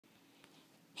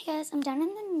Hey guys, I'm down in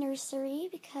the nursery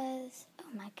because,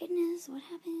 oh my goodness, what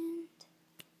happened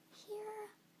here?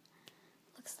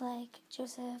 Looks like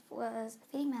Joseph was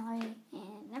feeding Mallory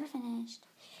and never finished.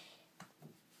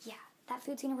 Yeah, that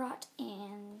food's gonna rot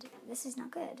and this is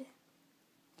not good.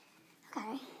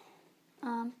 Okay.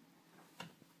 Autumn's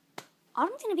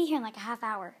gonna be here in like a half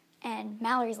hour and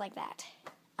Mallory's like that.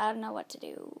 I don't know what to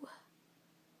do.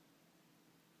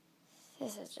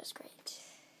 This is just great.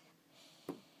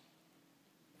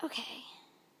 Okay.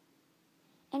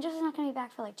 And Joseph's not going to be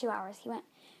back for like 2 hours. He went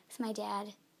with my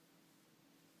dad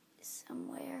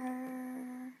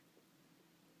somewhere.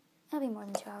 It'll be more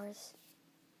than 2 hours.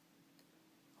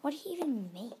 What did he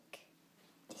even make?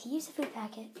 Did he use a food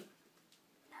packet?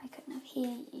 No, he couldn't have.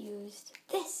 He used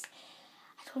this.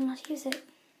 I told him not to use it.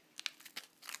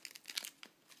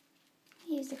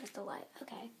 He used the crystal light.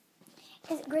 Okay.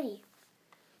 Is it gritty?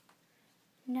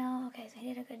 No. Okay, so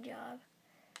he did a good job.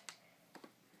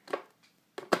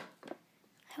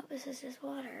 I hope this is just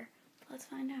water. Let's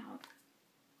find out.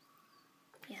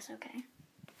 Yes, okay.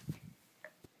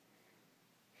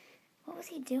 What was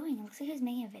he doing? It looks like he was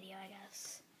making a video, I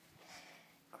guess.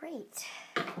 Great.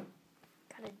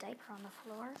 Got a diaper on the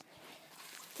floor.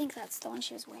 I think that's the one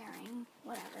she was wearing.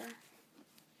 Whatever.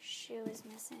 Shoe is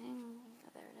missing.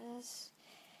 Oh, there it is.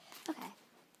 Okay.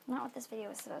 Not what this video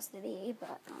was supposed to be,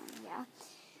 but, yeah.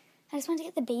 I just wanted to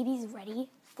get the babies ready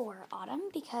for Autumn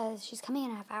because she's coming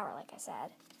in a half hour, like I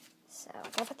said. So I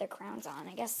gotta put their crowns on.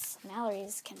 I guess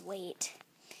Mallory's can wait.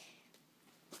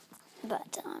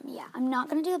 But, yeah, I'm not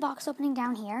gonna do the box opening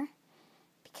down here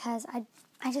because I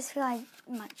just feel like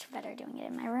much better doing it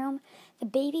in my room. The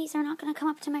babies are not gonna come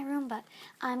up to my room, but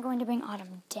I'm going to bring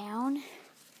Autumn down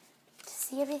to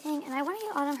see everything. And I want to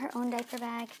get Autumn her own diaper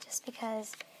bag just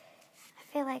because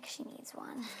I feel like she needs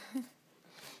one.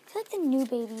 I feel like the new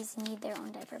babies need their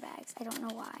own diaper bags. I don't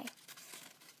know why.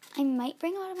 I might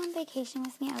bring Autumn on vacation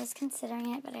with me. I was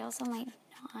considering it, but I also might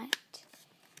not.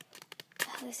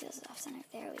 Oh, this is off center.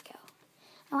 There we go.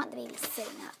 I want the baby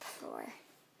sitting up for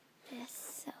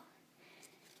this, so.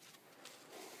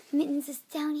 Mittens is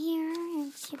down here,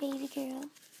 and she baby girl.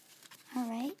 All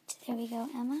right, there we go,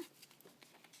 Emma.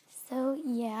 So,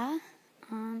 yeah.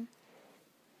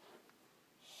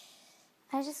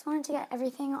 I just wanted to get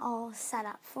everything all set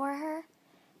up for her.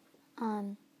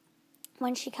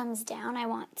 When she comes down, I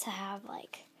want to have,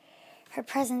 like, her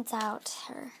presents out,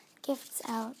 her gifts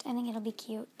out. I think it'll be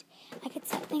cute. I could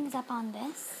set things up on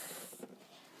this.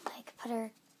 Like, put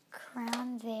her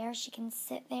crown there. She can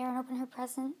sit there and open her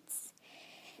presents.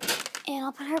 And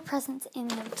I'll put her presents in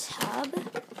the tub,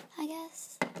 I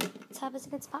guess. The tub is a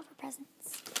good spot for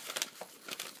presents.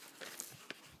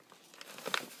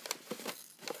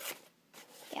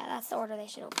 Yeah, that's the order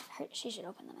she should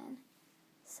open them in.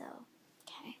 So,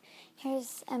 okay.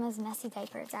 Here's Emma's messy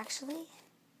diaper. It's actually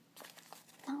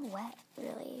not wet,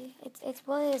 really.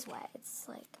 Well, it is wet. It's,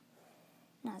 like,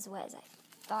 not as wet as I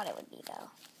thought it would be, though.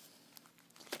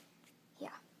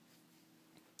 Yeah.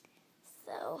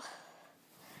 So,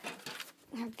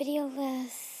 our video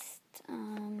list,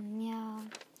 yeah,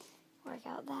 work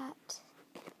out that.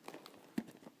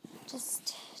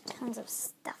 Just tons of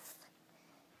stuff.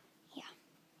 Yeah.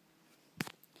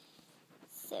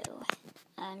 So,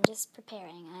 I'm just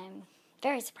preparing. I'm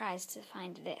very surprised to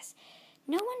find this.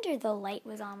 No wonder the light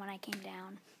was on when I came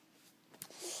down.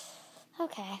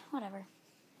 Okay, whatever.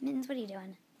 Mittens, what are you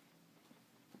doing?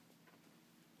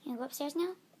 You gonna go upstairs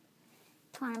now?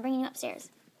 Come on, I'm bringing you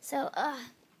upstairs. So,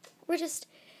 we're just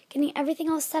getting everything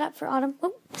all set up for Autumn.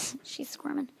 Oh, she's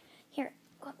squirming. Here,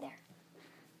 go up there.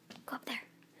 Go up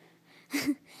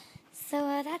there.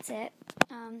 So, that's it,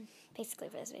 basically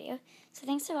for this video. So,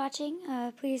 thanks for watching.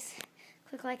 Please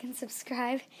click like and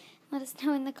subscribe. Let us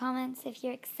know in the comments if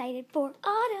you're excited for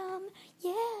Autumn.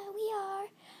 Yeah, we are.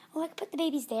 Oh, I could put the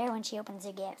babies there when she opens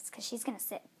her gifts, because she's going to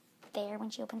sit there when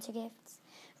she opens her gifts.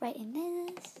 Right in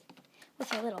this, with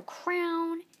her little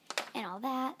crown and all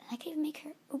that. I could even make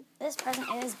her... Oh, this present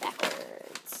is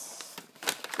backwards.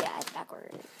 Yeah, it's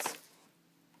backwards.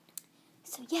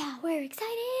 So, yeah, we're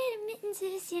excited. Mittens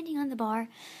is standing on the bar.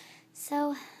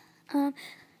 So, yeah,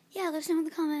 let us know in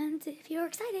the comments if you're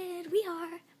excited. We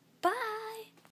are. Bye.